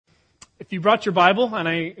If you brought your Bible, and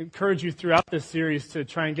I encourage you throughout this series to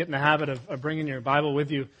try and get in the habit of bringing your Bible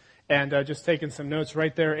with you and just taking some notes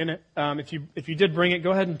right there in it. If you did bring it,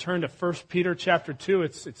 go ahead and turn to 1 Peter chapter 2.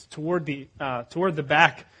 It's toward the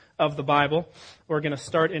back of the Bible. We're going to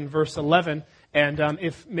start in verse 11. And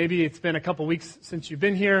if maybe it's been a couple weeks since you've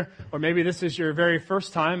been here, or maybe this is your very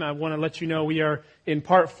first time, I want to let you know we are in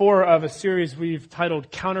part 4 of a series we've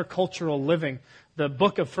titled Countercultural Living. The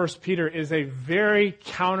book of 1 Peter is a very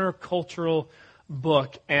countercultural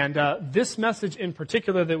book. And this message in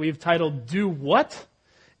particular that we've titled Do What?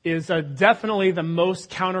 Is definitely the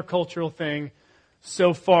most countercultural thing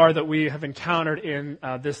so far that we have encountered in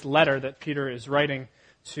this letter that Peter is writing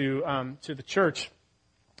to the church.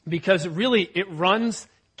 Because really it runs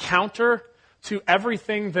counter to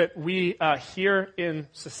everything that we hear in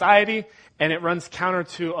society, and it runs counter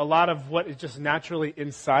to a lot of what is just naturally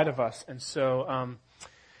inside of us. And so,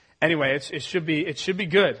 anyway, it should be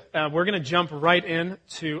good. We're going to jump right in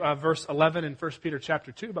to verse 11 in 1 Peter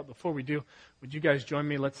chapter 2. But before we do, would you guys join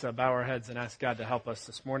me? Let's bow our heads and ask God to help us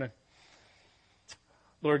this morning.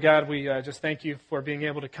 Lord God, we just thank you for being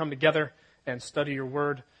able to come together and study your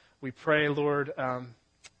word. We pray, Lord,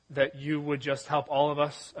 that you would just help all of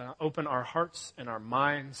us open our hearts and our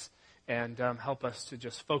minds and help us to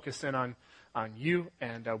just focus in on you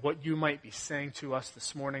and what you might be saying to us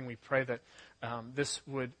this morning. We pray that this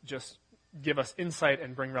would just give us insight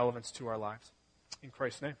and bring relevance to our lives. In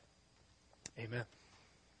Christ's name, amen.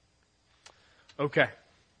 Okay,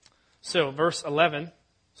 so verse 11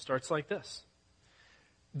 starts like this.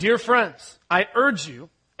 Dear friends, I urge you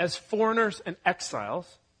as foreigners and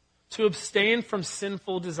exiles to abstain from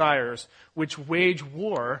sinful desires which wage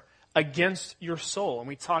war against your soul. And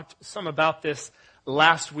we talked some about this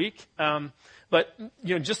last week. But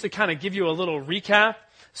just to kind of give you a little recap.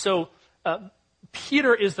 So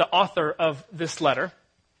Peter is the author of this letter.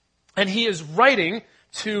 And he is writing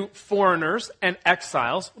to foreigners and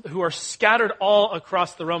exiles who are scattered all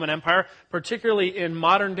across the Roman Empire, particularly in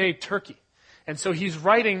modern-day Turkey. And so he's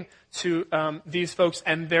writing to these folks,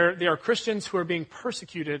 and they are Christians who are being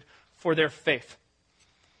persecuted for their faith.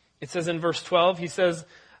 It says in verse 12, he says,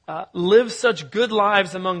 live such good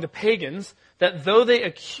lives among the pagans that though they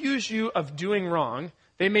accuse you of doing wrong,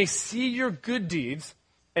 they may see your good deeds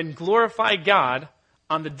and glorify God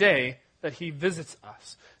on the day that he visits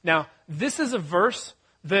us. Now, this is a verse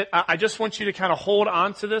that I just want you to kind of hold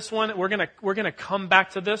on to this one. We're gonna come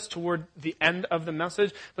back to this toward the end of the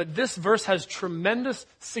message. But this verse has tremendous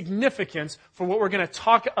significance for what we're going to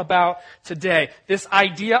talk about today. This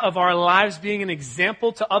idea of our lives being an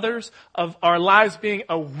example to others, of our lives being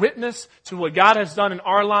a witness to what God has done in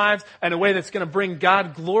our lives in a way that's going to bring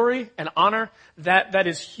God glory and honor. That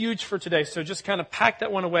is huge for today. So just kind of pack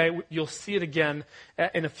that one away. You'll see it again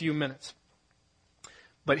in a few minutes.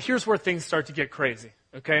 But here's where things start to get crazy.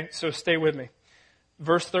 Okay, so stay with me.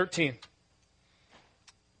 Verse 13.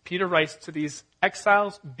 Peter writes to these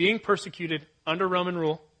exiles being persecuted under Roman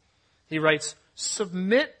rule. He writes,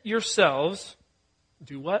 submit yourselves,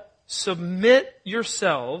 do what? Submit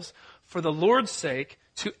yourselves for the Lord's sake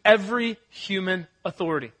to every human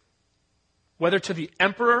authority, whether to the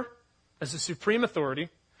emperor as the supreme authority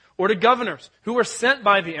or to governors who are sent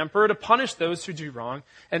by the emperor to punish those who do wrong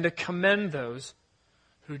and to commend those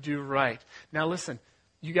who do right. Now listen,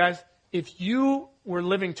 you guys, if you were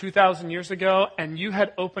living 2,000 years ago and you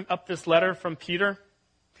had opened up this letter from Peter,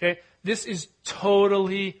 okay, this is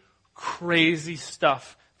totally crazy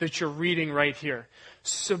stuff that you're reading right here.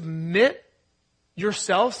 Submit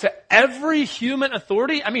yourselves to every human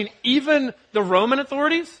authority. I mean, even the Roman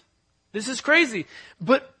authorities. This is crazy.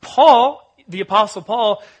 But Paul, the Apostle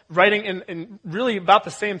Paul, writing in really about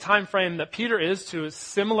the same time frame that Peter is to a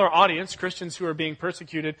similar audience, Christians who are being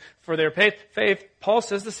persecuted for their faith, Paul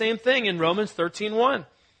says the same thing in Romans 13:1.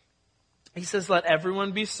 He says, let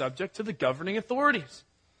everyone be subject to the governing authorities.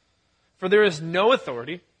 For there is no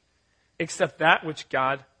authority except that which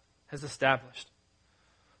God has established.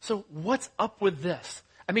 So what's up with this?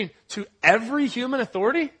 I mean, to every human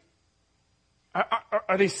authority?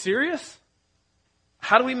 Are they serious?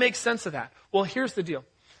 How do we make sense of that? Well, here's the deal.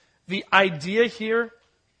 The idea here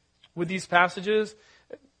with these passages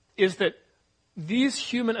is that these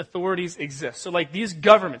human authorities exist. So like these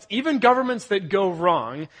governments, even governments that go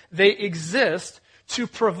wrong, they exist to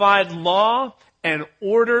provide law and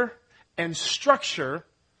order and structure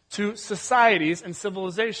to societies and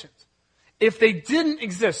civilizations. If they didn't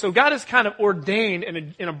exist, so God has kind of ordained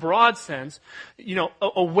in a broad sense,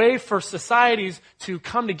 a way for societies to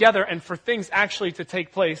come together and for things actually to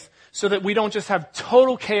take place so that we don't just have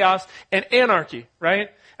total chaos and anarchy, right?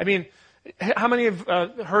 I mean, How many have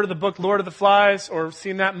heard of the book Lord of the Flies or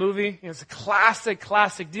seen that movie? It's a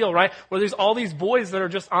classic deal, right? Where there's all these boys that are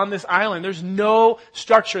just on this island. There's no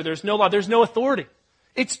structure. There's no law. There's no authority.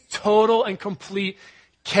 It's total and complete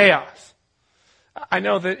chaos. I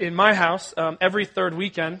know that in my house, every third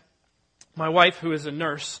weekend, my wife, who is a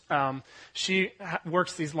nurse, she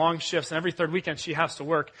works these long shifts, and every third weekend she has to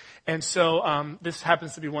work. And so this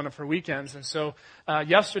happens to be one of her weekends. And so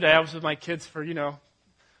yesterday I was with my kids for,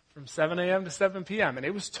 from 7 a.m. to 7 p.m., and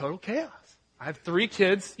it was total chaos. I have 3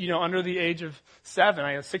 kids, under the age of 7.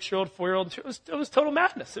 I have a 6-year-old, 4-year-old. It was total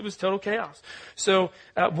madness. It was total chaos. So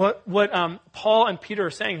what Paul and Peter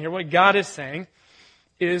are saying here, what God is saying,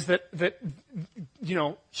 is that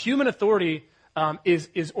human authority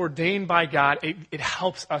is ordained by God. It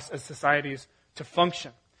helps us as societies to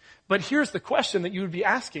function. But here's the question that you would be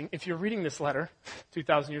asking if you're reading this letter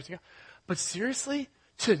 2,000 years ago. But seriously,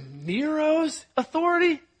 to Nero's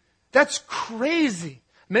authority? That's crazy.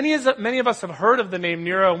 Many of us have heard of the name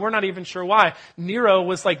Nero, and we're not even sure why. Nero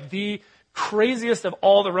was like the craziest of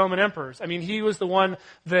all the Roman emperors. I mean, he was the one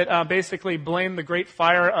that basically blamed the Great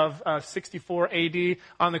Fire of 64 AD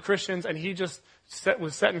on the Christians, and he just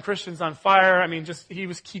was setting Christians on fire. I mean,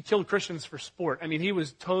 he killed Christians for sport. I mean, he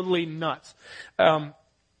was totally nuts.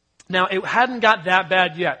 Now, it hadn't got that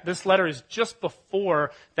bad yet. This letter is just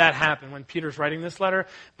before that happened, when Peter's writing this letter.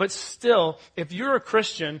 But still, if you're a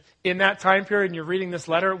Christian in that time period and you're reading this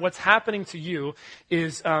letter, what's happening to you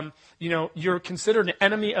is, you're considered an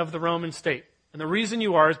enemy of the Roman state. And the reason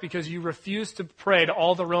you are is because you refuse to pray to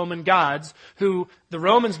all the Roman gods who the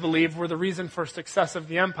Romans believed were the reason for success of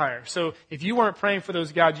the empire. So if you weren't praying for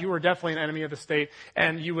those gods, you were definitely an enemy of the state,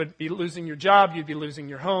 and you would be losing your job, you'd be losing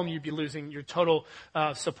your home, you'd be losing your total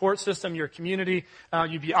support system, your community,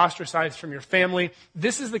 you'd be ostracized from your family.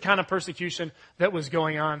 This is the kind of persecution that was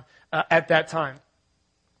going on at that time.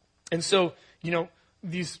 And so,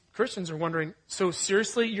 these Christians are wondering, so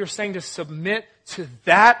seriously, you're saying to submit to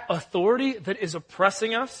that authority that is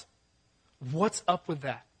oppressing us? What's up with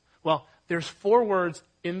that? Well, there's 4 words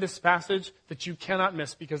in this passage that you cannot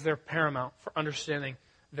miss because they're paramount for understanding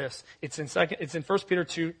this. It's in 1 Peter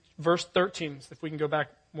 2, verse 13. So if we can go back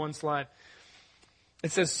one slide.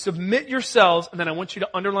 It says, submit yourselves, and then I want you to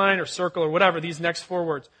underline or circle or whatever these next 4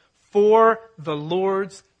 words. For the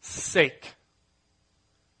Lord's sake.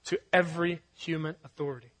 To every human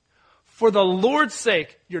authority. For the Lord's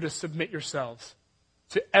sake, you're to submit yourselves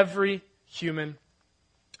to every human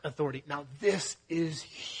authority. Now, this is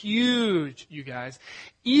huge, you guys.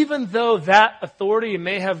 Even though that authority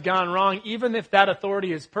may have gone wrong, even if that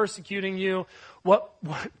authority is persecuting you, what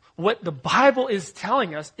the Bible is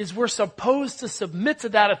telling us is we're supposed to submit to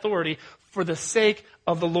that authority for the sake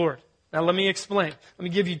of the Lord. Now, let me explain. Let me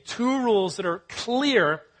give you 2 rules that are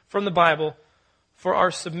clear from the Bible for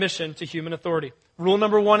our submission to human authority. Rule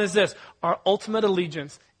number 1 is this. Our ultimate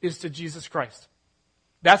allegiance is to Jesus Christ.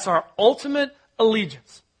 That's our ultimate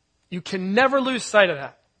allegiance. You can never lose sight of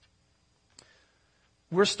that.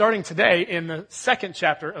 We're starting today in the 2nd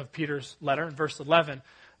chapter of Peter's letter, in verse 11.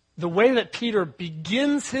 The way that Peter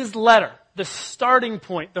begins his letter, the starting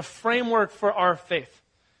point, the framework for our faith.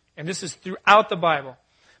 And this is throughout the Bible.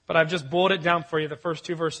 But I've just boiled it down for you, the first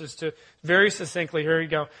 2 verses, to very succinctly, here you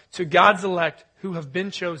go. To God's elect who have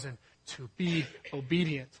been chosen to be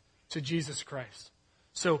obedient to Jesus Christ.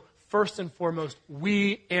 So, first and foremost,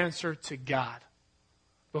 we answer to God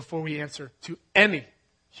before we answer to any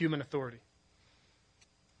human authority.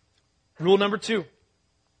 Rule number 2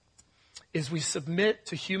 is we submit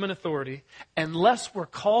to human authority unless we're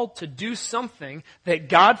called to do something that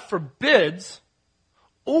God forbids,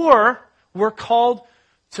 or we're called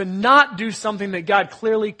to not do something that God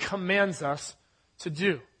clearly commands us to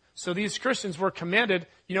do. So these Christians were commanded,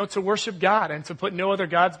 to worship God and to put no other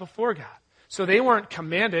gods before God. So they weren't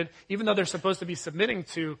commanded, even though they're supposed to be submitting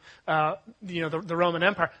to, the Roman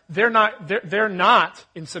Empire. They're not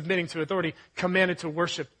in submitting to authority commanded to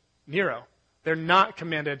worship Nero. They're not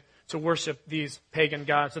commanded to worship these pagan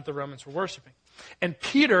gods that the Romans were worshiping. And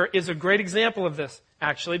Peter is a great example of this,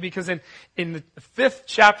 actually, because in the 5th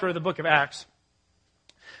chapter of the book of Acts,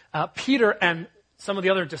 Peter and some of the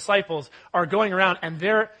other disciples are going around, and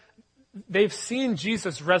they've seen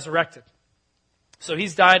Jesus resurrected. So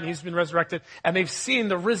he's died and he's been resurrected, and they've seen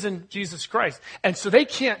the risen Jesus Christ. And so they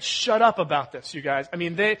can't shut up about this, you guys. I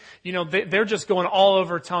mean, they're just going all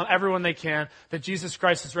over telling everyone they can that Jesus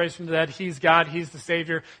Christ is raised from the dead. He's God. He's the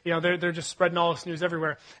Savior. They're just spreading all this news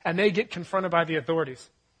everywhere. And they get confronted by the authorities.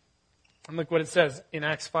 And look what it says in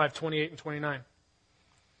Acts 5:28 and 29.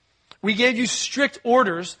 We gave you strict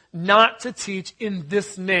orders not to teach in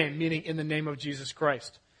this name, meaning in the name of Jesus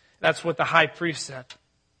Christ. That's what the high priest said.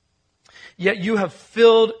 Yet you have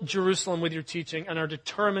filled Jerusalem with your teaching and are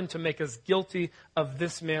determined to make us guilty of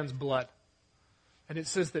this man's blood. And it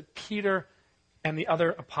says that Peter and the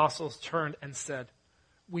other apostles turned and said,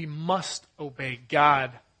 we must obey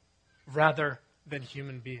God rather than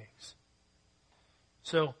human beings.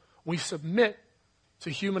 So we submit to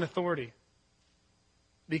human authority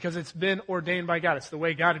because it's been ordained by God. It's the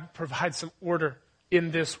way God provides some order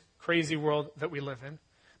in this crazy world that we live in.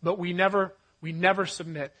 But we never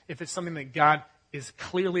submit if it's something that God is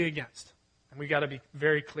clearly against. And we got to be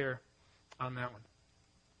very clear on that one.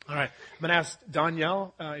 All right. I'm going to ask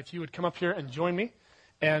Danielle if you would come up here and join me.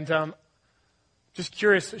 And just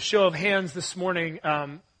curious, show of hands this morning,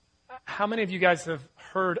 how many of you guys have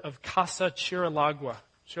heard of Casa Chiralagua?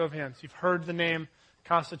 Show of hands. You've heard the name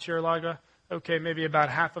Casa Chiralagua? Okay, maybe about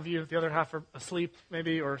half of you. The other half are asleep,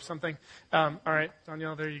 maybe, or something. All right,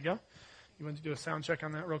 Danielle, there you go. You want to do a sound check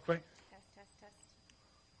on that real quick?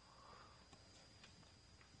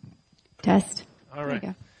 Test. All right.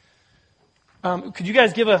 There you go. Could you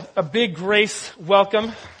guys give a big grace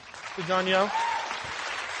welcome to Danielle?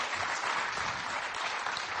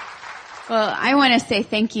 Well, I want to say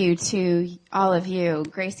thank you to all of you.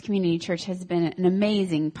 Grace Community Church has been an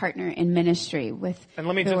amazing partner in ministry with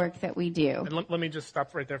the work that we do. And let me just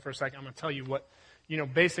stop right there for a second. I'm going to tell you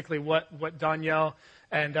basically what Danielle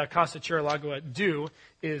and Casa Chiralagua do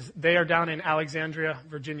is they are down in Alexandria,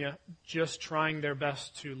 Virginia, just trying their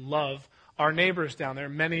best to love our neighbors down there,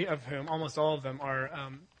 many of whom, almost all of them, are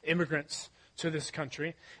immigrants to this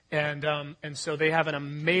country. And so they have an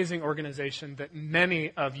amazing organization that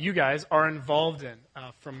many of you guys are involved in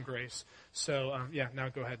from Grace. So, now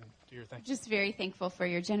go ahead and do your thing. Just very thankful for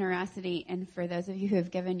your generosity and for those of you who have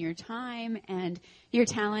given your time and your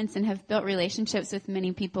talents and have built relationships with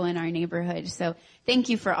many people in our neighborhood. So thank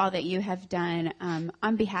you for all that you have done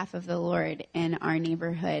on behalf of the Lord in our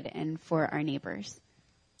neighborhood and for our neighbors.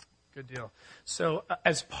 Good deal. So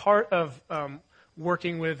as part of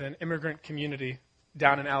working with an immigrant community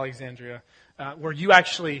down in Alexandria, where you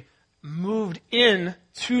actually moved in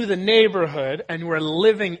to the neighborhood and were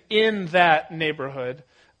living in that neighborhood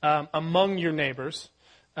among your neighbors.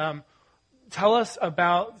 Tell us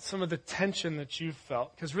about some of the tension that you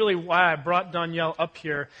felt. Because really why I brought Danielle up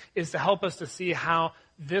here is to help us to see how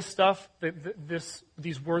this stuff,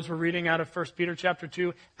 these words we're reading out of 1 Peter chapter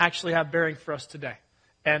 2, actually have bearing for us today.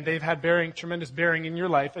 And they've had tremendous bearing in your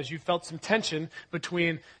life as you felt some tension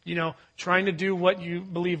between, trying to do what you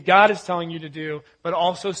believe God is telling you to do, but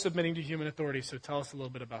also submitting to human authority. So tell us a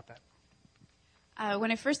little bit about that.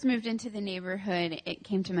 When I first moved into the neighborhood, it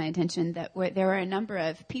came to my attention that there were a number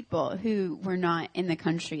of people who were not in the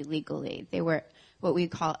country legally. They were what we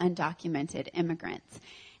call undocumented immigrants.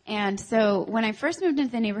 And so when I first moved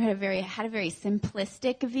into the neighborhood, I had a very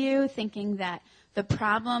simplistic view, thinking that the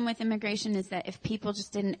problem with immigration is that if people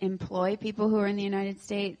just didn't employ people who are in the United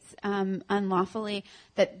States unlawfully,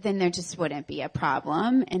 that then there just wouldn't be a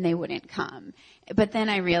problem and they wouldn't come. But then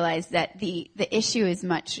I realized that the issue is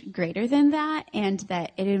much greater than that, and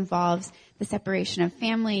that it involves the separation of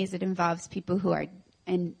families. It involves people who are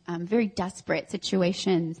in very desperate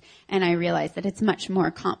situations, and I realized that it's much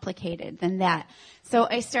more complicated than that. So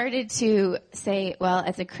I started to say, well,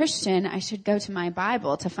 as a Christian, I should go to my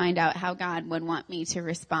Bible to find out how God would want me to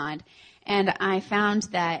respond. And I found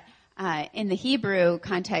that in the Hebrew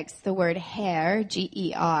context, the word ger,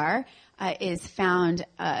 G-E-R, is found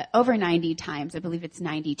over 90 times. I believe it's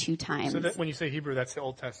 92 times. So when you say Hebrew, that's the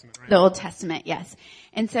Old Testament, right? The Old Testament, yes.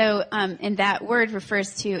 And so, and that word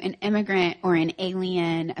refers to an immigrant or an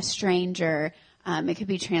alien, a stranger. It could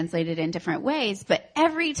be translated in different ways, but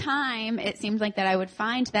every time it seemed like that I would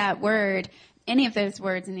find that word, any of those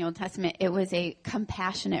words in the Old Testament, it was a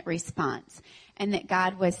compassionate response. And that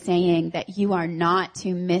God was saying that you are not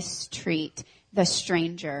to mistreat the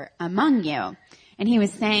stranger among you. And he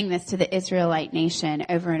was saying this to the Israelite nation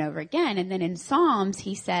over and over again. And then in Psalms,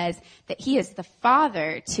 he says that he is the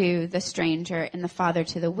father to the stranger and the father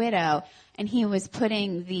to the widow. And he was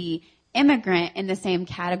putting the immigrant in the same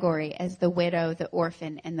category as the widow, the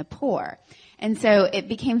orphan, and the poor. And so it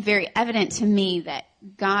became very evident to me that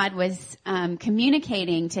God was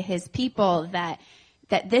communicating to his people that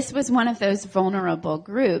this was one of those vulnerable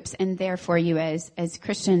groups, and therefore you as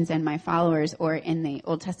Christians and my followers, or in the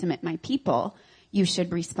Old Testament, my people, you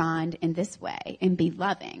should respond in this way and be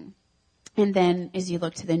loving. And then as you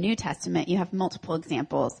look to the New Testament, you have multiple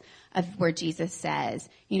examples of where Jesus says,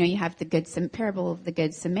 you have the parable of the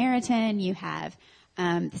Good Samaritan, you have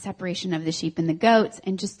the separation of the sheep and the goats,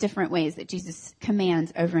 and just different ways that Jesus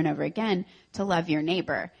commands over and over again to love your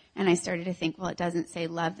neighbor. And I started to think, well, it doesn't say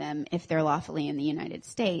love them if they're lawfully in the United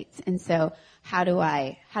States. And so how do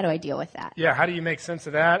I deal with that? Yeah, how do you make sense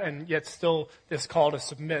of that and yet still this call to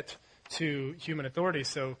submit to human authority?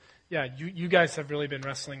 So, yeah, you guys have really been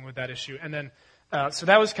wrestling with that issue. And then, so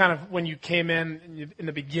that was kind of when you came in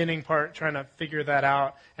the beginning part, trying to figure that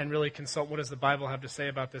out and really consult what does the Bible have to say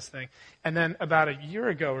about this thing. And then about a year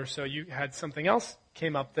ago or so, you had something else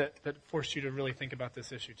came up that forced you to really think about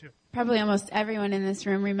this issue too. Probably almost everyone in this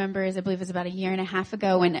room remembers, I believe it was about a year and a half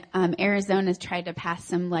ago when Arizona tried to pass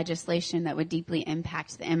some legislation that would deeply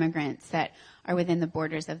impact the immigrants that are within the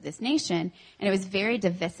borders of this nation. And it was very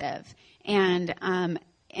divisive. And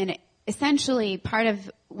essentially part of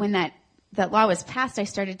when that law was passed, I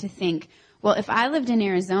started to think, well, if I lived in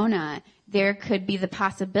Arizona, there could be the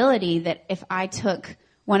possibility that if I took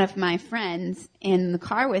one of my friends in the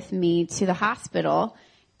car with me to the hospital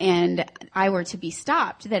and I were to be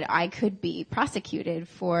stopped, that I could be prosecuted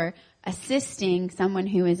for assisting someone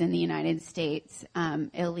who is in the United States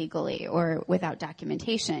illegally or without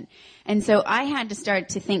documentation. And so I had to start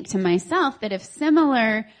to think to myself that if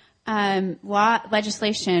similar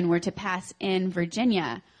legislation were to pass in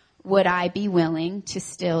Virginia, would I be willing to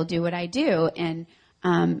still do what I do? And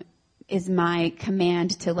is my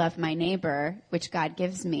command to love my neighbor, which God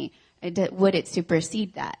gives me, would it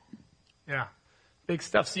supersede that? Yeah, big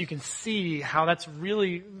stuff. So you can see how that's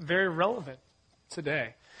really very relevant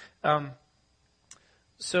today.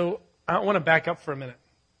 So I want to back up for a minute.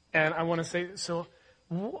 And I want to say, so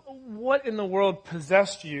what in the world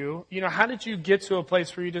possessed you? You know, how did you get to a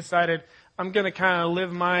place where you decided, I'm going to kind of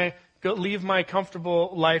leave my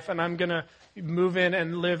comfortable life and I'm going to move in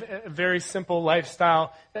and live a very simple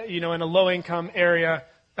lifestyle, you know, in a low-income area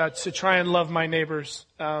to try and love my neighbors.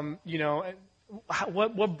 You know,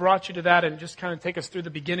 what brought you to that? And just kind of take us through the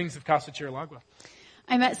beginnings of Casa Chiralagua.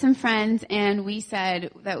 I met some friends and we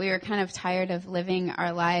said that we were kind of tired of living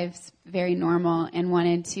our lives very normal and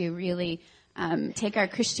wanted to really take our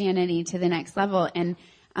Christianity to the next level. And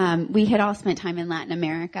we had all spent time in Latin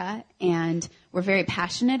America and we're very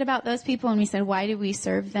passionate about those people. And we said, why do we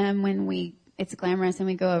serve them when it's glamorous and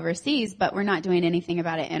we go overseas, but we're not doing anything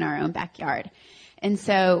about it in our own backyard? And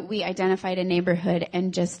so we identified a neighborhood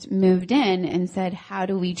and just moved in and said, how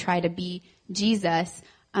do we try to be Jesus,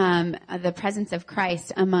 the presence of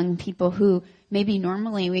Christ among people who maybe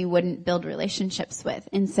normally we wouldn't build relationships with?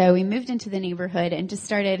 And so we moved into the neighborhood and just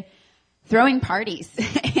started throwing parties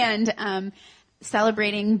and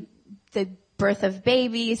celebrating the birth of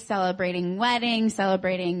babies, celebrating weddings,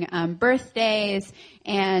 celebrating birthdays,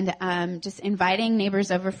 and just inviting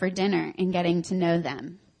neighbors over for dinner and getting to know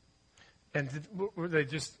them. And were they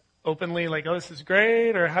just openly like, oh, this is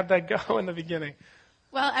great, or how'd that go in the beginning?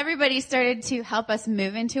 Well, everybody started to help us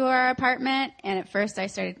move into our apartment, and at first I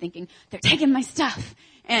started thinking, they're taking my stuff,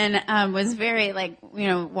 and was very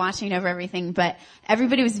watching over everything, but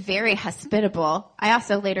everybody was very hospitable. I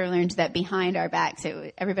also later learned that behind our backs,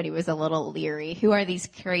 everybody was a little leery. Who are these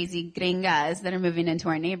crazy gringas that are moving into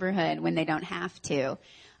our neighborhood when they don't have to?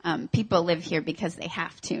 People live here because they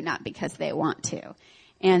have to, not because they want to.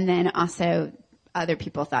 And then also other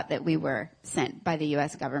people thought that we were sent by the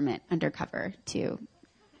U.S. government undercover to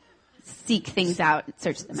seek things out,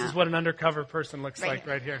 search them out. This is what an undercover person looks like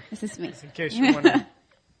right here. This is me. Just in case you're wondering.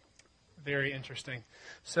 Very interesting.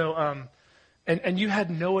 So, and you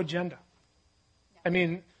had no agenda. I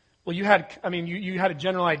mean, well, you had a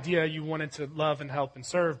general idea you wanted to love and help and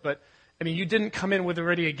serve, but I mean, you didn't come in with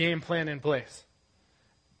already a game plan in place.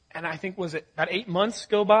 And I think, was it about 8 months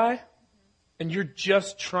go by? And you're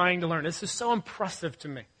just trying to learn. This is so impressive to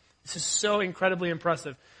me. This is so incredibly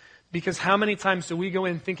impressive. Because how many times do we go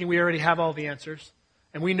in thinking we already have all the answers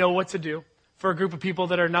and we know what to do for a group of people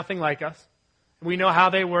that are nothing like us? We know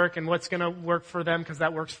how they work and what's going to work for them because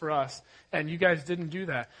that works for us. And you guys didn't do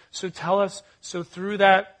that. So tell us, so through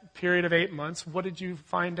that period of 8 months, what did you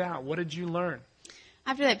find out? What did you learn?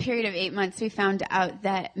 After that period of 8 months, we found out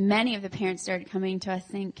that many of the parents started coming to us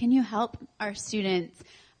saying, can you help our students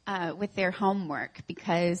with their homework?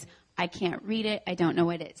 Because I can't read it. I don't know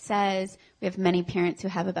what it says. We have many parents who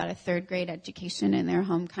have about a third grade education in their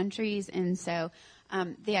home countries. And so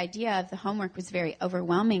the idea of the homework was very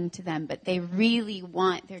overwhelming to them, but they really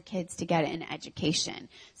want their kids to get an education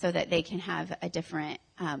so that they can have a different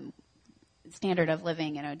standard of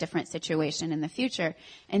living in a different situation in the future.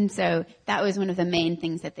 And so that was one of the main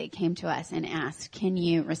things that they came to us and asked, can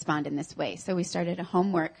you respond in this way? So we started a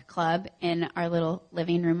homework club in our little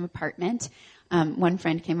living room apartment. One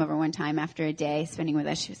friend came over one time after a day spending with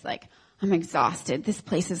us. She was like, I'm exhausted. This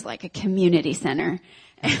place is like a community center.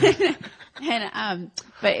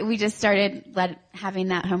 But we just started having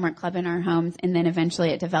that homework club in our homes, and then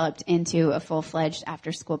eventually it developed into a full-fledged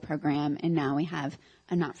after-school program, and now we have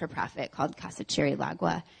a not-for-profit called Casa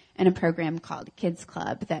Chirilagua and a program called Kids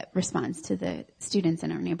Club that responds to the students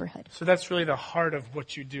in our neighborhood. So that's really the heart of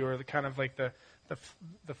what you do, or the kind of like the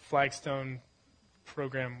Flagstone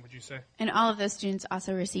program, would you say? And all of those students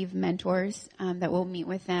also receive mentors that will meet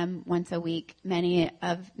with them once a week. Many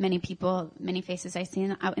people, many faces I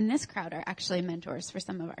see out in this crowd are actually mentors for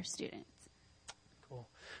some of our students. Cool.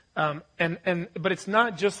 But it's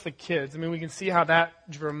not just the kids. I mean, we can see how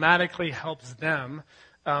that dramatically helps them.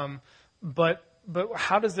 But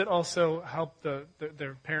how does it also help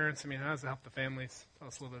their parents? I mean, how does it help the families? Tell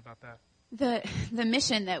us a little bit about that. The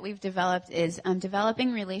mission that we've developed is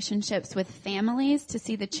developing relationships with families to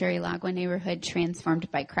see the Chirilagua neighborhood transformed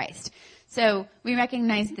by Christ. So we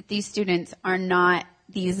recognize that these students are not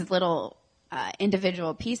these little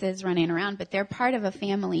individual pieces running around, but they're part of a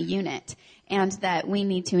family unit, and that we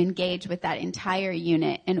need to engage with that entire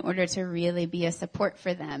unit in order to really be a support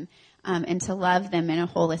for them and to love them in a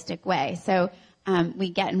holistic way. So we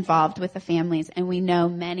get involved with the families, and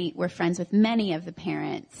we're friends with many of the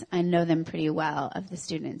parents and know them pretty well of the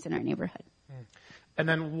students in our neighborhood. And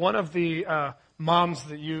then one of the moms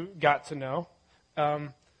that you got to know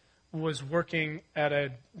was working at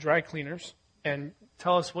a dry cleaners. And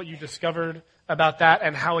tell us what you discovered about that,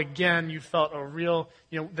 and how, again, you felt a real,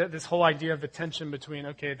 this whole idea of the tension between,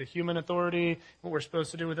 okay, the human authority, what we're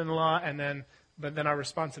supposed to do within the law, but then our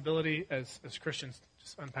responsibility as Christians.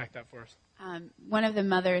 Just unpack that for us. One of the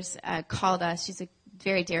mothers called us. She's a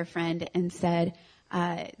very dear friend, and said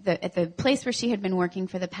at the place where she had been working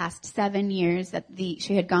for the past 7 years, that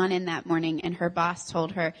she had gone in that morning, and her boss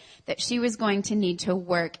told her that she was going to need to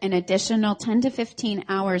work an additional 10 to 15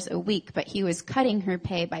 hours a week, but he was cutting her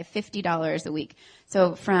pay by $50 a week.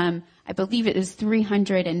 So from, I believe it was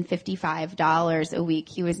 $355 a week,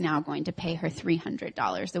 he was now going to pay her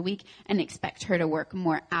 $300 a week and expect her to work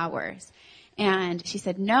more hours. And she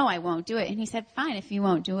said, no, I won't do it. And he said, fine, if you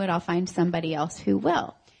won't do it, I'll find somebody else who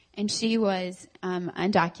will. And she was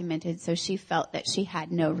undocumented, so she felt that she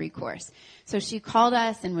had no recourse. So she called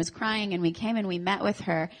us and was crying, and we came and we met with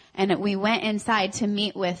her. And we went inside to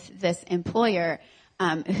meet with this employer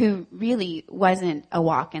who really wasn't a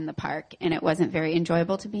walk in the park, and it wasn't very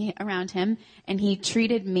enjoyable to be around him. And he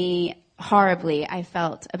treated me horribly. I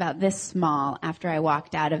felt about this small after I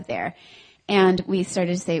walked out of there. And we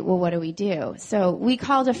started to say, well, what do we do? So we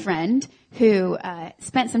called a friend who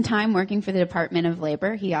spent some time working for the Department of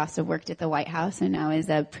Labor. He also worked at the White House and now is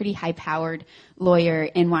a pretty high-powered lawyer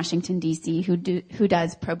in Washington, D.C., who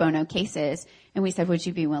does pro bono cases. And we said, would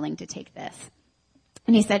you be willing to take this?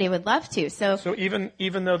 And he said he would love to. So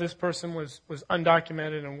even though this person was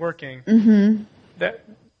undocumented and working, that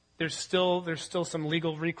there's still some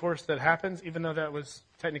legal recourse that happens, even though that was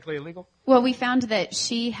technically illegal? Well, we found that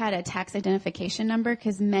she had a tax identification number,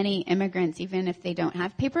 because many immigrants, even if they don't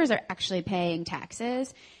have papers, are actually paying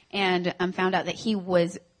taxes, and found out that he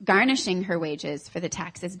was garnishing her wages for the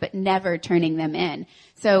taxes but never turning them in.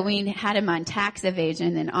 So we had him on tax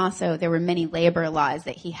evasion, and also there were many labor laws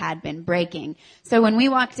that he had been breaking. So when we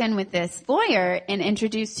walked in with this lawyer and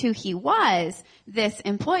introduced who he was, this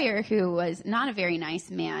employer, who was not a very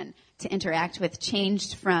nice man to interact with,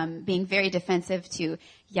 changed from being very defensive to,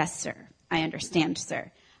 yes, sir, I understand,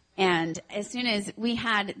 sir. And as soon as we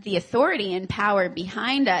had the authority and power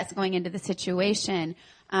behind us going into the situation,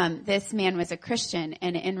 this man was a Christian,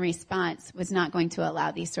 and in response was not going to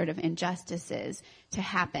allow these sort of injustices to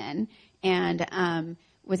happen, and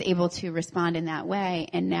was able to respond in that way.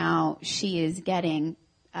 And now she is getting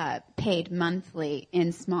paid monthly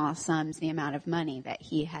in small sums the amount of money that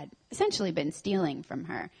he had essentially been stealing from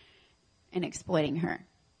her and exploiting her.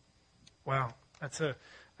 Wow, I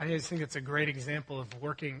just think it's a great example of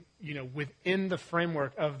working, within the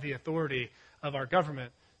framework of the authority of our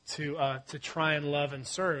government to try and love and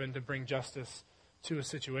serve and to bring justice to a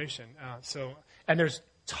situation. And there's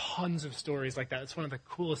tons of stories like that. It's one of the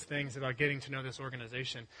coolest things about getting to know this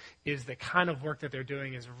organization is the kind of work that they're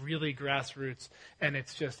doing is really grassroots, and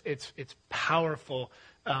it's powerful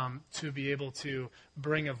to be able to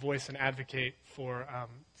bring a voice and advocate for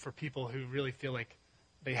people who really feel like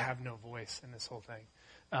they have no voice in this whole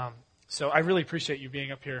thing. So I really appreciate you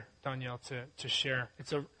being up here, Danielle, to share.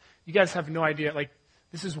 You guys have no idea.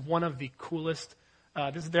 This is one of the coolest.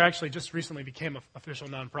 They actually just recently became an official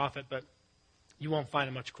nonprofit, but you won't find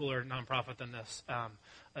a much cooler nonprofit than this.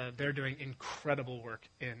 They're doing incredible work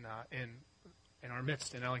in our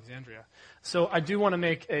midst in Alexandria. So I do want to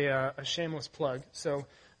make a shameless plug. So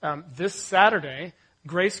This Saturday,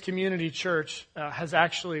 Grace Community Church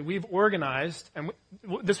we've organized, and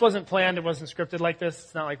this wasn't planned, it wasn't scripted like this.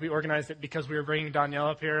 It's not like we organized it because we were bringing Danielle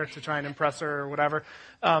up here to try and impress her or whatever.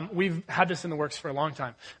 We've had this in the works for a long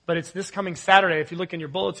time. But it's this coming Saturday. If you look in your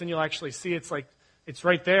bulletin, you'll actually see it's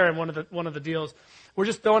right there in one of the deals. We're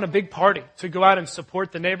just throwing a big party to go out and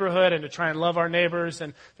support the neighborhood and to try and love our neighbors.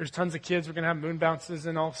 And there's tons of kids. We're going to have moon bounces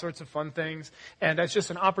and all sorts of fun things. And that's just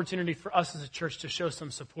an opportunity for us as a church to show some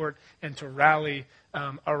support and to rally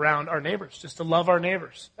around our neighbors, just to love our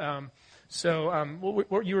neighbors. You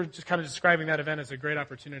were just kind of describing that event as a great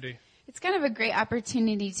opportunity. It's kind of a great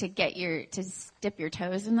opportunity to to dip your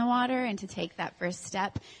toes in the water and to take that first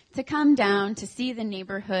step, to come down, to see the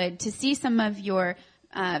neighborhood, to see some of your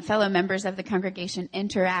fellow members of the congregation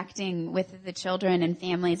interacting with the children and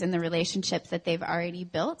families and the relationships that they've already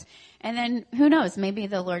built. And then who knows, maybe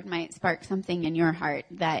the Lord might spark something in your heart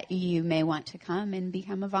that you may want to come and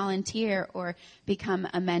become a volunteer or become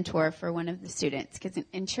a mentor for one of the students. Because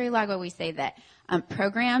in Chiricahua we say that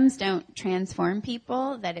programs don't transform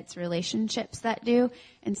people, that it's relationships that do.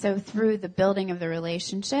 And so through the building of the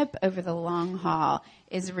relationship over the long haul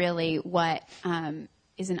is really what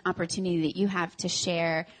is an opportunity that you have to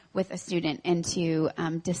share with a student and to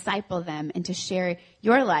disciple them and to share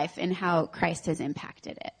your life and how Christ has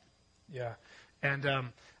impacted it. Yeah. And,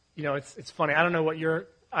 it's funny. I don't know what your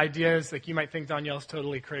idea is. Like, you might think Danielle's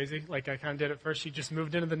totally crazy. Like I kind of did at first. She just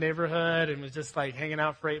moved into the neighborhood and was just like hanging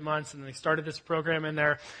out for 8 months. And they started this program in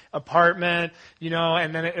their apartment,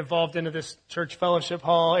 and then it evolved into this church fellowship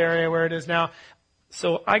hall area where it is now.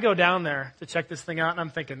 So I go down there to check this thing out, and I'm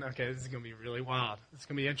thinking, okay, this is going to be really wild. It's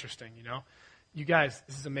going to be interesting, You guys,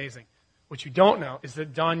 this is amazing. What you don't know is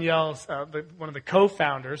that Danielle's, one of the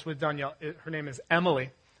co-founders with Danielle, her name is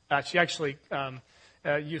Emily. She actually,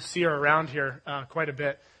 you see her around here quite a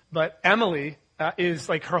bit. But Emily is,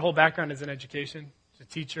 like, her whole background is in education. She's a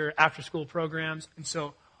teacher, after-school programs. And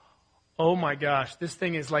so, oh my gosh, this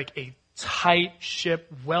thing is like a tight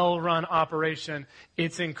ship, well-run operation.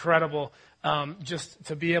 It's incredible. Just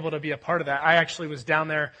to be able to be a part of that. I actually was down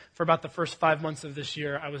there for about the first 5 months of this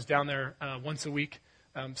year. I was down there once a week,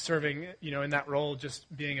 serving, in that role, just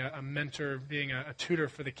being a mentor, being a tutor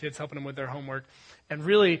for the kids, helping them with their homework. And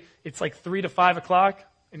really, it's like 3 to 5 o'clock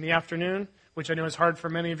in the afternoon, which I know is hard for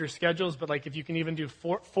many of your schedules, but like if you can even do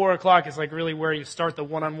 4 o'clock is like really where you start the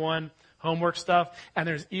one-on-one homework stuff. And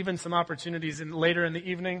there's even some opportunities later in the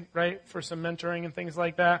evening, right, for some mentoring and things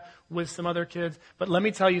like that with some other kids. But let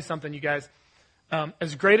me tell you something, you guys.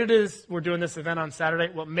 As great it is we're doing this event on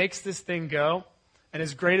Saturday, what makes this thing go, and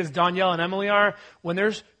as great as Danielle and Emily are, when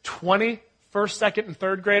there's 20 first, second, and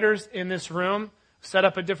third graders in this room set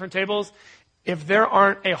up at different tables, if there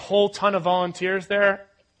aren't a whole ton of volunteers there,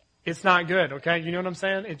 it's not good, okay? You know what I'm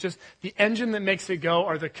saying? It's just the engine that makes it go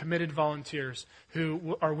are the committed volunteers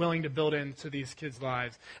who are willing to build into these kids'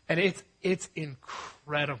 lives. And it's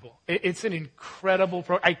incredible. It's an incredible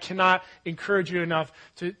program. I cannot encourage you enough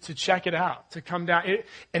to check it out, to come down.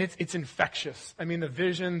 It's infectious. I mean, the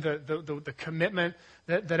vision, the commitment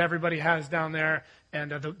that everybody has down there,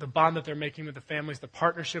 and the bond that they're making with the families, the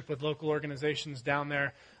partnership with local organizations down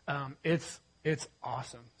there, it's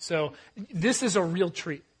awesome. So this is a real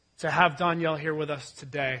treat. To have Danielle here with us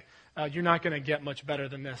today, you're not going to get much better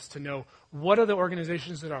than this to know what are the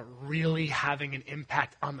organizations that are really having an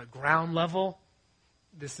impact on the ground level.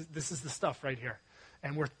 This is the stuff right here.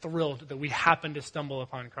 And we're thrilled that we happen to stumble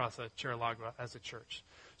upon Casa Chiricahua as a church.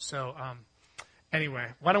 So anyway,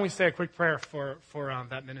 why don't we say a quick prayer for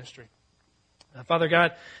that ministry. Father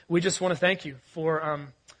God, we just want to thank you for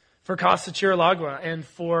Casa Chiricahua and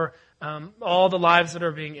for all the lives that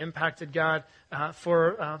are being impacted, God,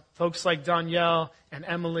 for folks like Danielle and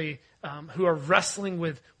Emily who are wrestling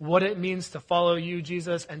with what it means to follow you,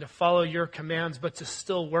 Jesus, and to follow your commands, but to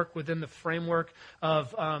still work within the framework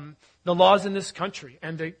of the laws in this country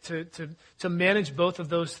and to manage both of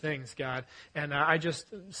those things, God. And I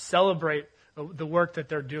just celebrate the work that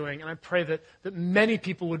they're doing, and I pray that many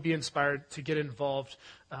people would be inspired to get involved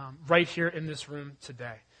right here in this room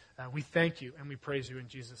today. We thank you and we praise you in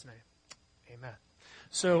Jesus' name. Amen.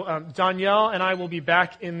 So Danielle and I will be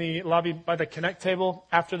back in the lobby by the Connect table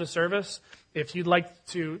after the service. If you'd like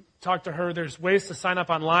to talk to her, there's ways to sign up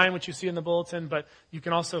online, which you see in the bulletin, but you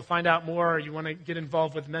can also find out more, or you want to get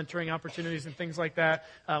involved with mentoring opportunities and things like that.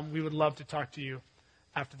 We would love to talk to you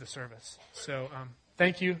after the service. So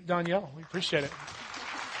thank you, Danielle. We appreciate it.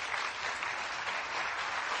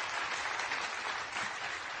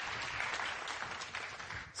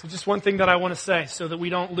 So just one thing that I want to say so that we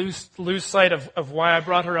don't lose sight of why I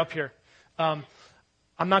brought her up here.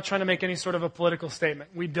 I'm not trying to make any sort of a political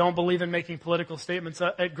statement. We don't believe in making political statements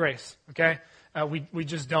at Grace, okay? We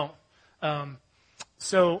just don't.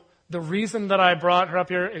 So the reason that I brought her up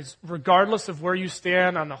here is regardless of where you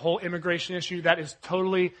stand on the whole immigration issue, that is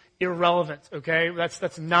totally irrelevant, okay?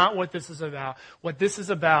 That's not what this is about. What this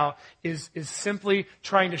is about is simply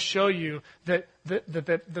trying to show you that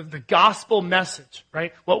the gospel message,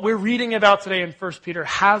 right? What we're reading about today in 1 Peter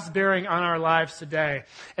has bearing on our lives today.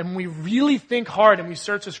 And when we really think hard and we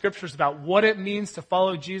search the scriptures about what it means to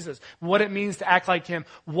follow Jesus, what it means to act like him,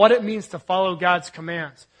 what it means to follow God's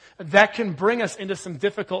commands, that can bring us into some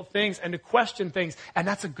difficult things and to question things. And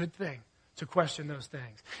that's a good thing, to question those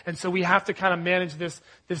things. And so we have to kind of manage this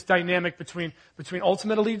dynamic between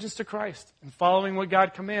ultimate allegiance to Christ and following what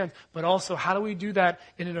God commands, but also how do we do that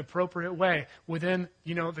in an appropriate way within,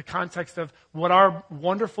 the context of what our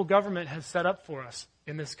wonderful government has set up for us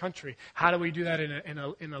in this country. How do we do that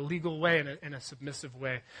in a legal way, in a submissive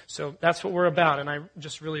way? So that's what we're about, and I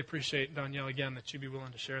just really appreciate, Danielle, again, that you'd be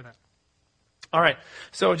willing to share that. All right,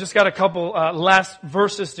 so just got a couple last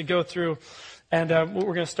verses to go through, and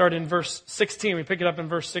we're going to start in verse 16. We pick it up in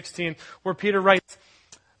verse 16, where Peter writes,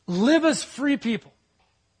 live as free people.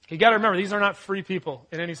 You got to remember, these are not free people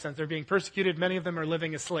in any sense. They're being persecuted. Many of them are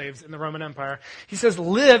living as slaves in the Roman Empire. He says,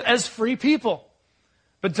 live as free people,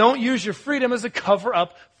 but don't use your freedom as a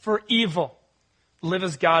cover-up for evil. Live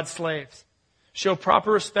as God's slaves. Show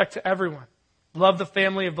proper respect to everyone. Love the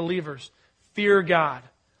family of believers. Fear God.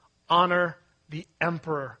 Honor the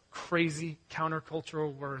emperor. Crazy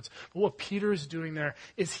countercultural words. But what Peter is doing there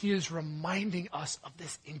is he is reminding us of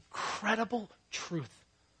this incredible truth.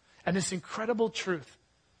 And this incredible truth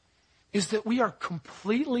is that we are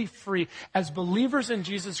completely free as believers in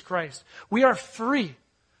Jesus Christ. We are free.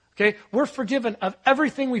 Okay? We're forgiven of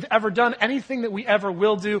everything we've ever done, anything that we ever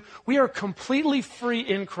will do. We are completely free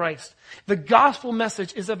in Christ. The gospel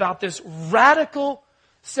message is about this radical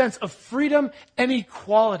sense of freedom and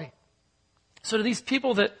equality. So to these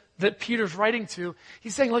people that Peter's writing to,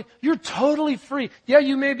 he's saying, you're totally free. Yeah,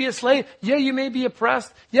 you may be a slave. Yeah, you may be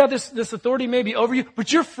oppressed. Yeah, this authority may be over you,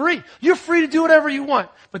 but you're free. You're free to do whatever you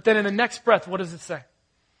want. But then in the next breath, what does it say?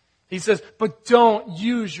 He says, but don't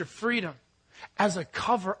use your freedom as a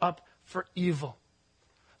cover-up for evil.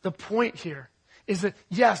 The point here is that,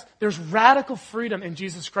 yes, there's radical freedom in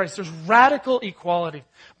Jesus Christ. There's radical equality.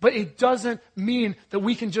 But it doesn't mean that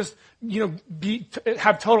we can just,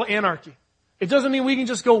 have total anarchy. It doesn't mean we can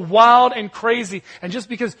just go wild and crazy, and just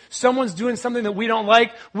because someone's doing something that we don't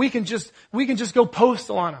like, we can just go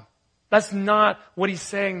postal on them. That's not what he's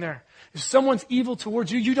saying there. If someone's evil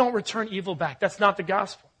towards you, you don't return evil back. That's not the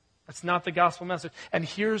gospel. That's not the gospel message. And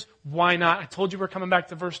here's why not. I told you we're coming back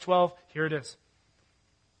to verse 12. Here it is.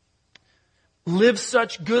 Live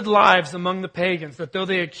such good lives among the pagans that though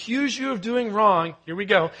they accuse you of doing wrong, here we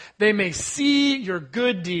go, they may see your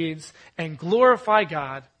good deeds and glorify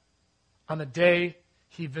God on the day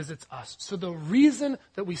he visits us. So the reason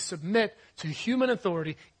that we submit to human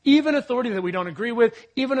authority, even authority that we don't agree with,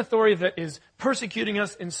 even authority that is persecuting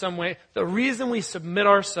us in some way, the reason we submit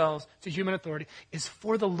ourselves to human authority is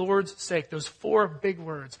for the Lord's sake. Those four big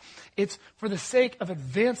words. It's for the sake of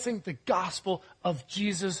advancing the gospel of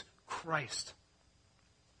Jesus Christ.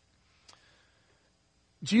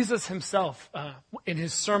 Jesus himself, in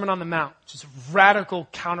his Sermon on the Mount, just radical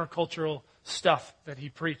countercultural stuff that he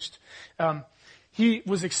preached, he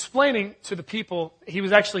was explaining to the people, he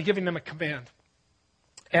was actually giving them a command.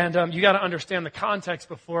 And you got to understand the context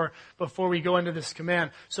before we go into this command.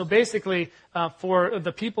 So basically, for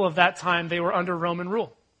the people of that time, they were under Roman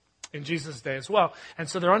rule in Jesus' day as well. And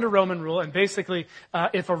so they're under Roman rule. And basically,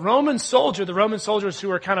 if a Roman soldier, the Roman soldiers who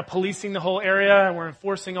were kind of policing the whole area and were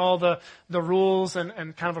enforcing all the rules and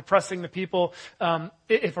kind of oppressing the people,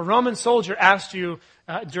 if a Roman soldier asked you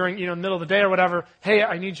during, the middle of the day or whatever, hey,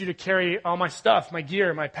 I need you to carry all my stuff, my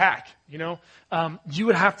gear, my pack, you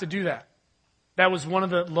would have to do that. That was one of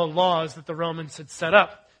the laws that the Romans had set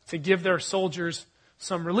up to give their soldiers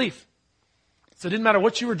some relief. So it didn't matter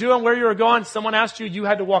what you were doing, where you were going, someone asked you, you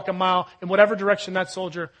had to walk a mile in whatever direction that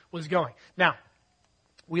soldier was going. Now,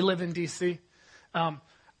 we live in D.C.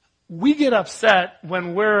 We get upset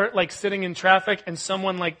when we're sitting in traffic and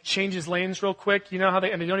someone changes lanes real quick. You know how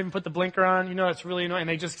and they don't even put the blinker on. It's really annoying. And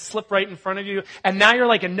they just slip right in front of you. And now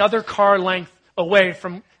you're another car length away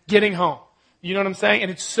from getting home. You know what I'm saying? And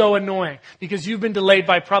it's so annoying because you've been delayed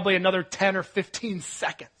by probably another 10 or 15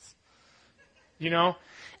 seconds.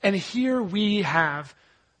 And here we have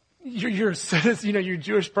you're a citizen, you're a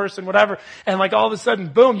Jewish person, whatever, and like all of a sudden,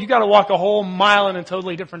 boom, you got to walk a whole mile in a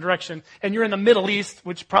totally different direction, and you're in the Middle East,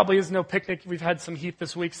 which probably is no picnic. We've had some heat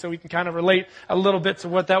this week, so we can kind of relate a little bit to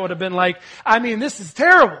what that would have been like. I mean, this is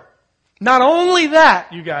terrible. Not only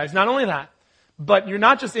that, you guys, not only that, but you're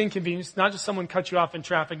not just inconvenienced, not just someone cut you off in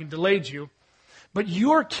traffic and delayed you, but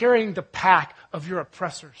you're carrying the pack of your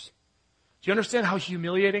oppressors. Do you understand how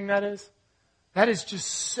humiliating that is? That is just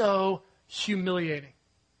so humiliating.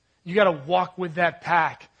 You got to walk with that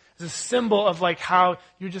pack as a symbol of like how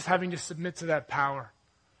you're just having to submit to that power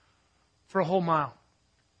for a whole mile.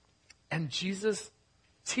 And Jesus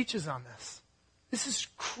teaches on this. This is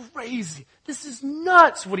crazy. This is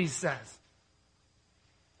nuts what he says.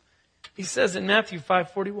 He says in Matthew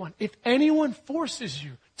 5:41, if anyone forces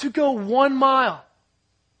you to go 1 mile,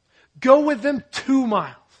 go with them 2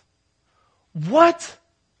 miles. What?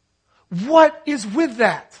 What is with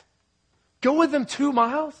that? Go with them 2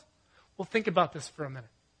 miles? Well, think about this for a minute,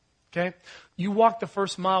 okay? You walk the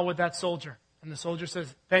first mile with that soldier, and the soldier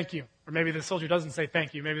says, thank you. Or maybe the soldier doesn't say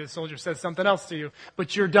thank you. Maybe the soldier says something else to you,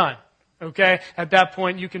 but you're done, okay? At that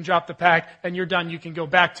point, you can drop the pack, and you're done. You can go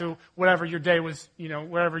back to whatever your day was,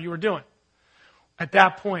 wherever you were doing. At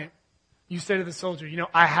that point, you say to the soldier,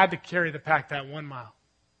 I had to carry the pack that 1 mile,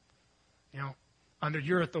 under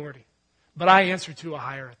your authority. But I answer to a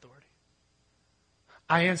higher authority.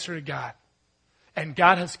 I answer to God. And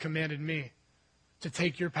God has commanded me to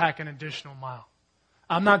take your pack an additional mile.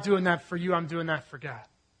 I'm not doing that for you. I'm doing that for God.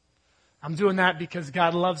 I'm doing that because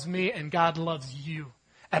God loves me and God loves you.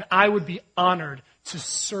 And I would be honored to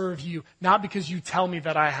serve you, not because you tell me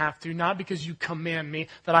that I have to, not because you command me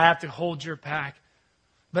that I have to hold your pack,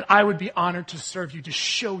 but I would be honored to serve you, to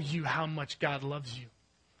show you how much God loves you.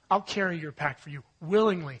 I'll carry your pack for you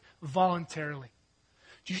willingly, voluntarily.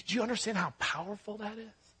 Do you understand how powerful that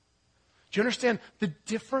is? Do you understand the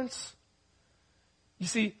difference? You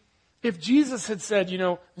see, if Jesus had said,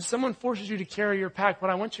 if someone forces you to carry your pack, what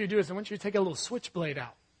I want you to do is I want you to take a little switchblade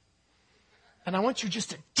out. And I want you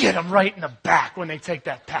just to get them right in the back when they take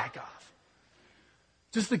that pack off.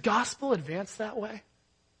 Does the gospel advance that way?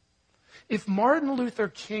 If Martin Luther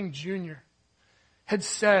King Jr. had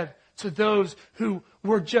said to those who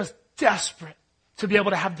were just desperate to be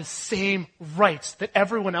able to have the same rights that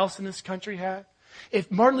everyone else in this country had,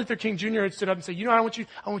 if Martin Luther King Jr. had stood up and said, I want you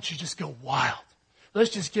to just go wild.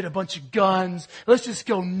 Let's just get a bunch of guns. Let's just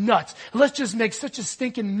go nuts. Let's just make such a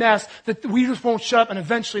stinking mess that we just won't shut up and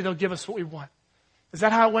eventually they'll give us what we want. Is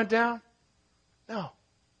that how it went down? No.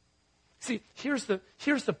 See, here's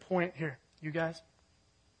the point here, you guys.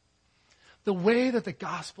 The way that the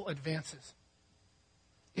gospel advances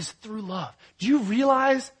is through love. Do you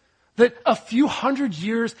realize that a few hundred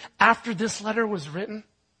years after this letter was written,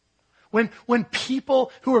 when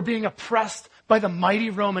people who were being oppressed by the mighty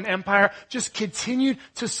Roman Empire just continued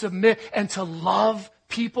to submit and to love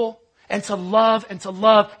people, and to love and to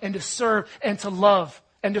love and to serve and to love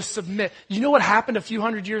and to submit. You know what happened a few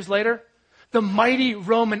hundred years later? The mighty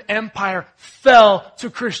Roman Empire fell to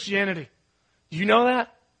Christianity. Do you know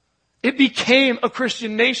that? It became a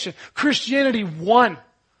Christian nation. Christianity won.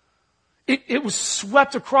 It was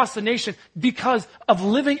swept across the nation because of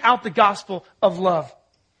living out the gospel of love.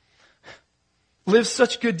 Live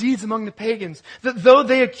such good deeds among the pagans that though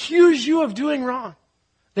they accuse you of doing wrong,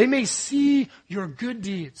 they may see your good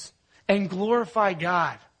deeds and glorify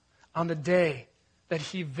God on the day that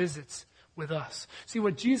he visits with us. See,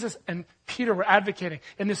 what Jesus and Peter were advocating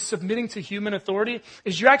in this submitting to human authority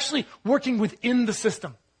is you're actually working within the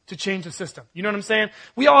system to change the system. You know what I'm saying?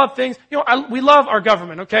 We all have things, we love our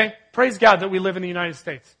government, okay? Praise God that we live in the United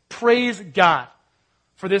States. Praise God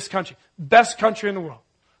for this country. Best country in the world.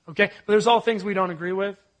 Okay? But there's all things we don't agree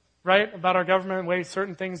with, right? About our government, the way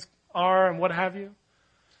certain things are and what have you.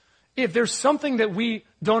 If there's something that we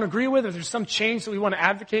don't agree with, if there's some change that we want to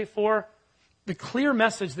advocate for, the clear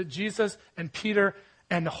message that Jesus and Peter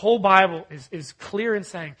and the whole Bible is clear in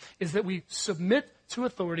saying is that we submit to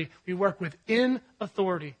authority, we work within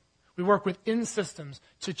authority, we work within systems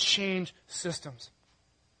to change systems.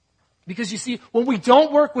 Because you see, when we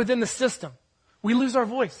don't work within the system, we lose our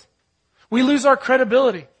voice. We lose our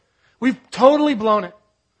credibility. We've totally blown it.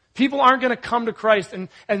 People aren't going to come to Christ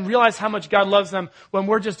and realize how much God loves them when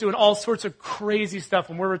we're just doing all sorts of crazy stuff,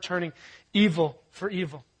 when we're returning evil for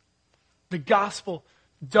evil. The gospel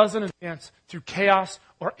doesn't advance through chaos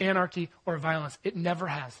or anarchy or violence. It never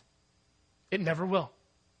has. It never will.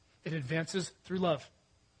 It advances through love.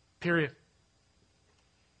 Period.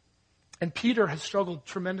 And Peter has struggled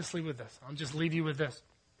tremendously with this. I'll just leave you with this.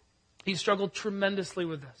 He struggled tremendously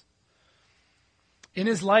with this. In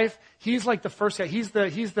his life, he's like the first guy. He's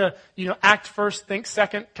the act first, think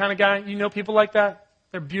second kind of guy. You know people like that?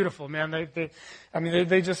 They're beautiful, man.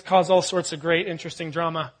 They just cause all sorts of great, interesting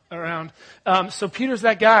drama around. So Peter's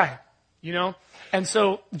that guy, And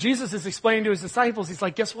so Jesus is explaining to his disciples, he's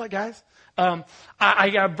like, guess what, guys? I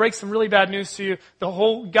got to break some really bad news to you.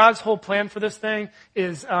 God's whole plan for this thing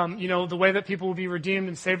is, the way that people will be redeemed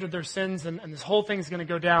and saved of their sins, and this whole thing is going to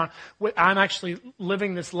go down. I'm actually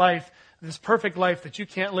living this life, this perfect life that you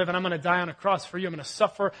can't live, and I'm going to die on a cross for you. I'm going to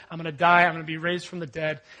suffer. I'm going to die. I'm going to be raised from the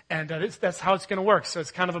dead, and that's how it's going to work. So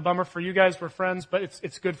it's kind of a bummer for you guys. We're friends, but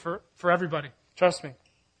it's good for everybody. Trust me.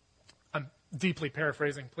 I'm deeply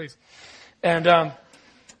paraphrasing, please. So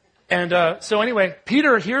anyway,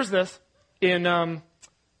 Peter hears this.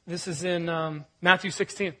 This is in Matthew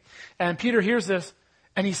 16. And Peter hears this,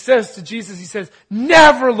 and he says to Jesus,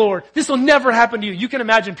 never, Lord, this will never happen to you. You can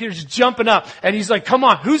imagine Peter just jumping up, and he's like, come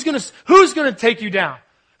on, who's gonna take you down?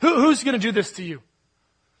 Who's gonna do this to you?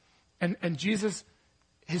 And Jesus,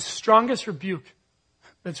 his strongest rebuke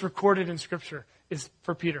that's recorded in Scripture is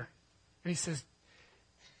for Peter. And he says,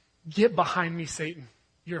 get behind me, Satan.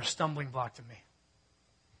 You're a stumbling block to me.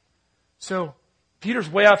 So Peter's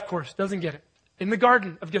way off course, doesn't get it. In the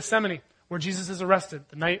Garden of Gethsemane, where Jesus is arrested,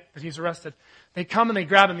 the night that he's arrested, they come and they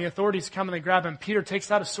grab him. The authorities come and they grab him. Peter takes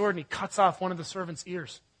out a sword and he cuts off one of the servants'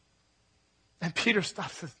 ears. And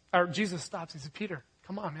Jesus stops. He says, Peter,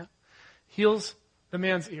 come on, man. Heals the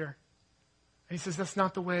man's ear. And he says, that's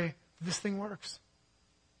not the way this thing works.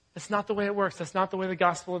 That's not the way it works. That's not the way the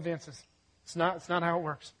gospel advances. It's not how it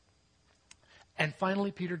works. And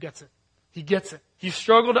finally, Peter gets it. He gets it. He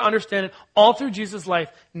struggled to understand it all through Jesus' life.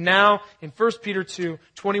 Now, in 1 Peter 2,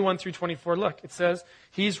 21 through 24, look, it says,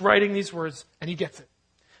 he's writing these words, and he gets it.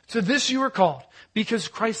 To this you were called, because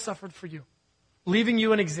Christ suffered for you, leaving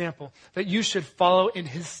you an example that you should follow in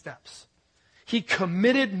his steps. He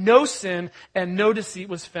committed no sin, and no deceit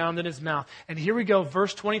was found in his mouth. And here we go,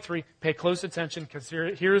 verse 23. Pay close attention, because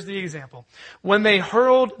here is the example. When they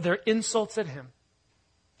hurled their insults at him,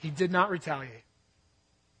 he did not retaliate.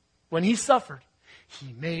 When he suffered,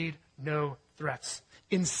 he made no threats.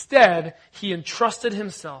 Instead, he entrusted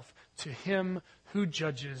himself to him who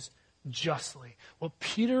judges justly. What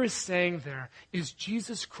Peter is saying there is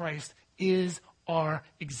Jesus Christ is our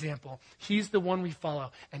example. He's the one we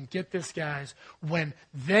follow. And get this, guys, when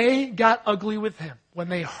they got ugly with him, when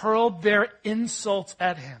they hurled their insults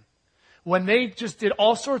at him, when they just did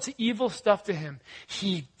all sorts of evil stuff to him,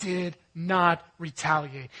 he did not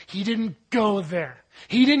retaliate. He didn't go there.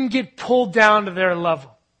 He didn't get pulled down to their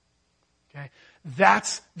level. Okay?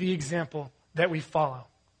 That's the example that we follow.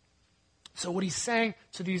 So what he's saying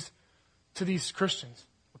to these Christians,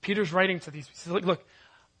 what Peter's writing to these, he says, look,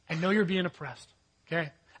 I know you're being oppressed.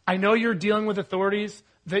 Okay? I know you're dealing with authorities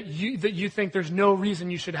that you think there's no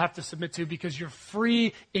reason you should have to submit to because you're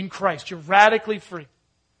free in Christ. You're radically free.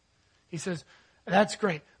 He says, that's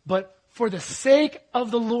great, but for the sake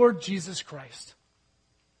of the Lord Jesus Christ,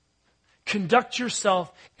 conduct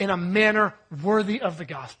yourself in a manner worthy of the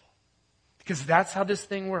gospel. Because that's how this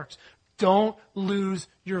thing works. Don't lose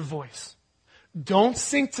your voice. Don't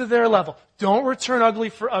sink to their level. Don't return ugly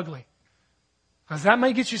for ugly. Because that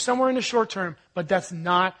might get you somewhere in the short term, but that's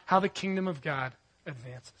not how the kingdom of God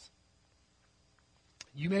advances.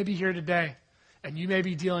 You may be here today, and you may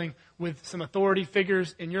be dealing with some authority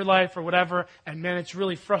figures in your life or whatever, and man, it's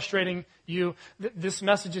really frustrating you. This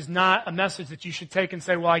message is not a message that you should take and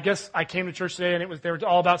say, well, I guess I came to church today and they were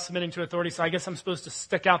all about submitting to authority, so I guess I'm supposed to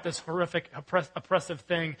stick out this horrific, oppressive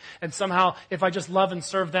thing, and somehow if I just love and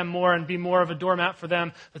serve them more and be more of a doormat for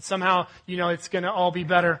them, that somehow, it's going to all be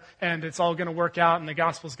better and it's all going to work out and the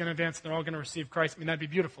gospel's going to advance and they're all going to receive Christ. I mean, that'd be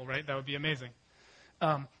beautiful, right? That would be amazing.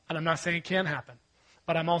 And I'm not saying it can't happen.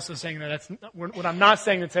 But I'm also saying that what I'm not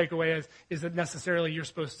saying the takeaway is that necessarily you're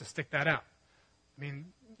supposed to stick that out. I mean,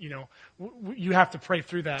 you have to pray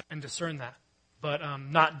through that and discern that. But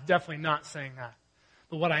definitely not saying that.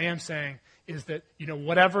 But what I am saying is that,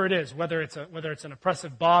 whatever it is, whether it's an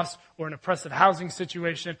oppressive boss or an oppressive housing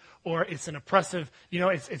situation or it's an oppressive,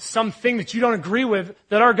 it's something that you don't agree with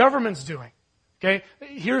that our government's doing. Okay?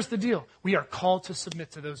 Here's the deal. We are called to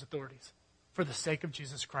submit to those authorities for the sake of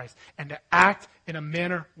Jesus Christ, and to act in a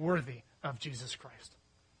manner worthy of Jesus Christ.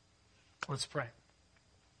 Let's pray.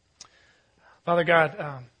 Father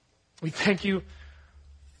God, we thank you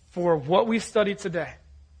for what we studied today.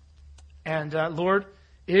 And Lord,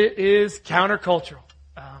 it is countercultural.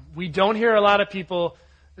 We don't hear a lot of people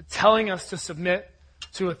telling us to submit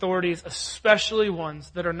to authorities, especially ones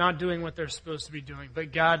that are not doing what they're supposed to be doing.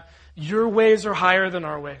 But God, your ways are higher than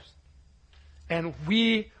our ways. And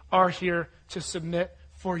we are here to submit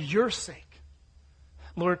for your sake.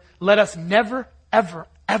 Lord, let us never, ever,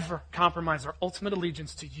 ever compromise our ultimate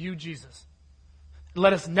allegiance to you, Jesus.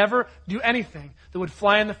 Let us never do anything that would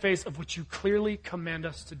fly in the face of what you clearly command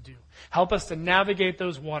us to do. Help us to navigate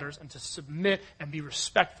those waters and to submit and be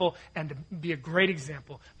respectful and to be a great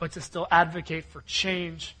example, but to still advocate for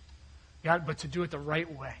change, God, but to do it the right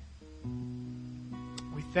way.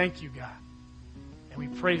 We thank you, God, and we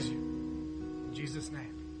praise you. In Jesus'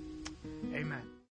 name, amen.